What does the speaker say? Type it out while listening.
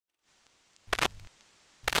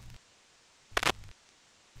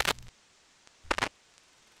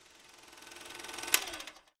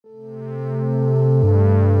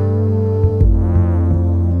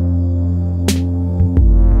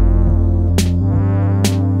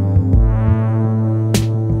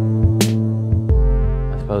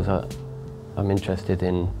suppose I'm interested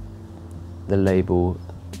in the label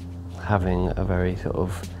having a very sort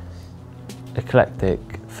of eclectic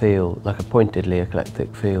feel, like a pointedly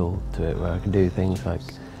eclectic feel to it, where I can do things like,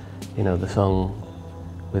 you know, the song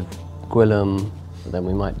with Gwilym, then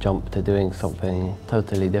we might jump to doing something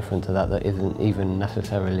totally different to that that isn't even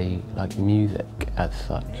necessarily like music as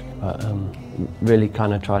such. But really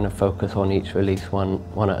kind of trying to focus on each release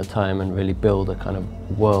one at a time and really build a kind of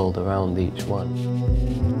world around each one.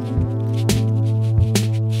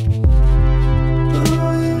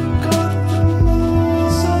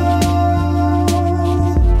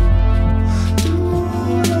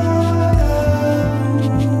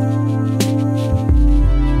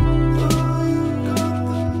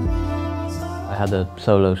 I had a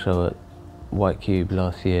solo show at White Cube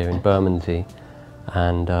last year in Bermondsey,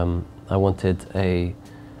 and I wanted a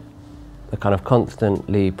kind of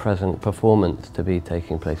constantly present performance to be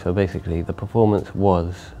taking place. So basically the performance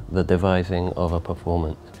was the devising of a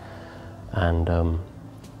performance, and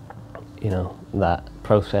you know, that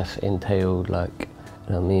process entailed, like,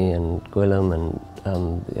 you know, me and Gwilym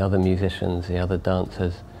and the other musicians, the other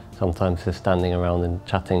dancers, sometimes just standing around and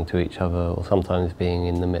chatting to each other, or sometimes being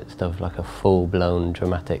in the midst of like a full-blown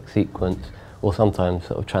dramatic sequence, or sometimes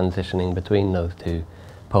sort of transitioning between those two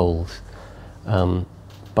poles.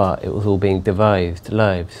 But it was all being devised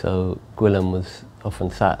live, so Gwilym was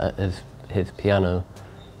often sat at his piano,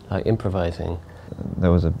 like improvising.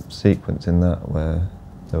 There was a sequence in that where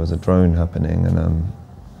there was a drone happening, and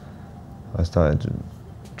I started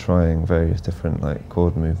trying various different like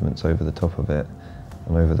chord movements over the top of it.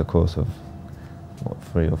 And over the course of, what,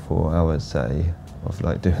 3 or 4 hours, say, of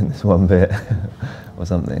like doing this one bit or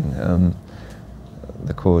something,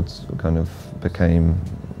 the chords kind of became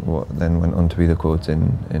what then went on to be the chords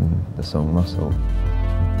in the song Muscle.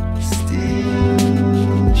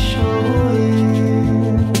 Still showing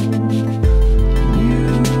you.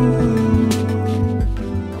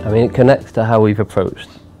 I mean, it connects to how we've approached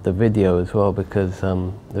the video as well, because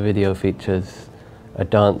the video features a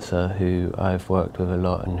dancer who I've worked with a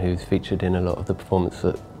lot and who's featured in a lot of the performances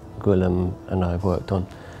that Gwilym and I've worked on,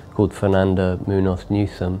 called Fernanda Munoz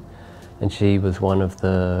Newsom, and she was one of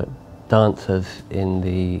the dancers in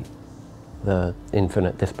the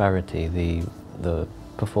Infinite Disparity, the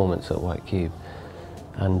performance at White Cube,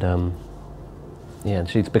 and yeah,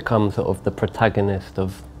 she's become sort of the protagonist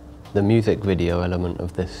of the music video element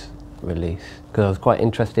of this release, because I was quite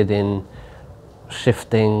interested in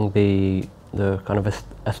shifting the kind of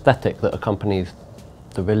aesthetic that accompanies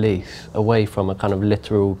the release away from a kind of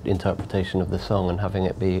literal interpretation of the song and having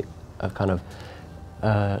it be a kind of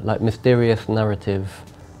like mysterious narrative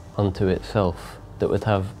unto itself that would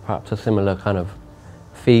have perhaps a similar kind of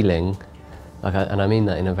feeling, like, and I mean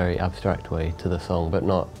that in a very abstract way, to the song, but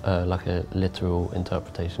not like a literal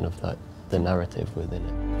interpretation of like the narrative within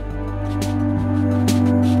it.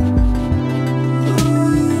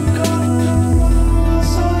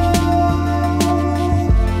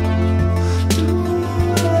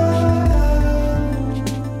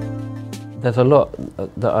 There's a lot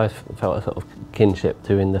that I felt a sort of kinship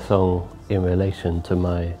to in the song in relation to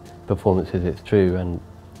my performances, it's true, and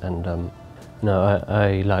no,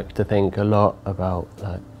 I like to think a lot about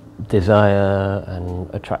like desire and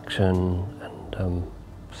attraction and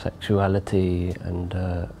sexuality and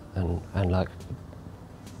like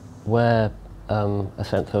where a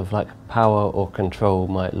sense of like power or control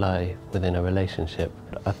might lie within a relationship.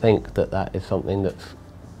 I think that that is something that's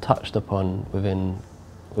touched upon within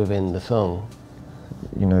the song.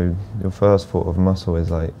 You know, your first thought of muscle is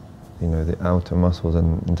like, you know, the outer muscles,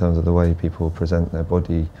 and in terms of the way people present their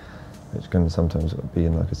body, which can sometimes be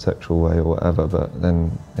in like a sexual way or whatever, but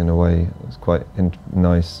then in a way it's quite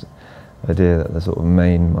nice idea that the sort of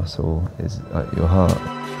main muscle is like your heart.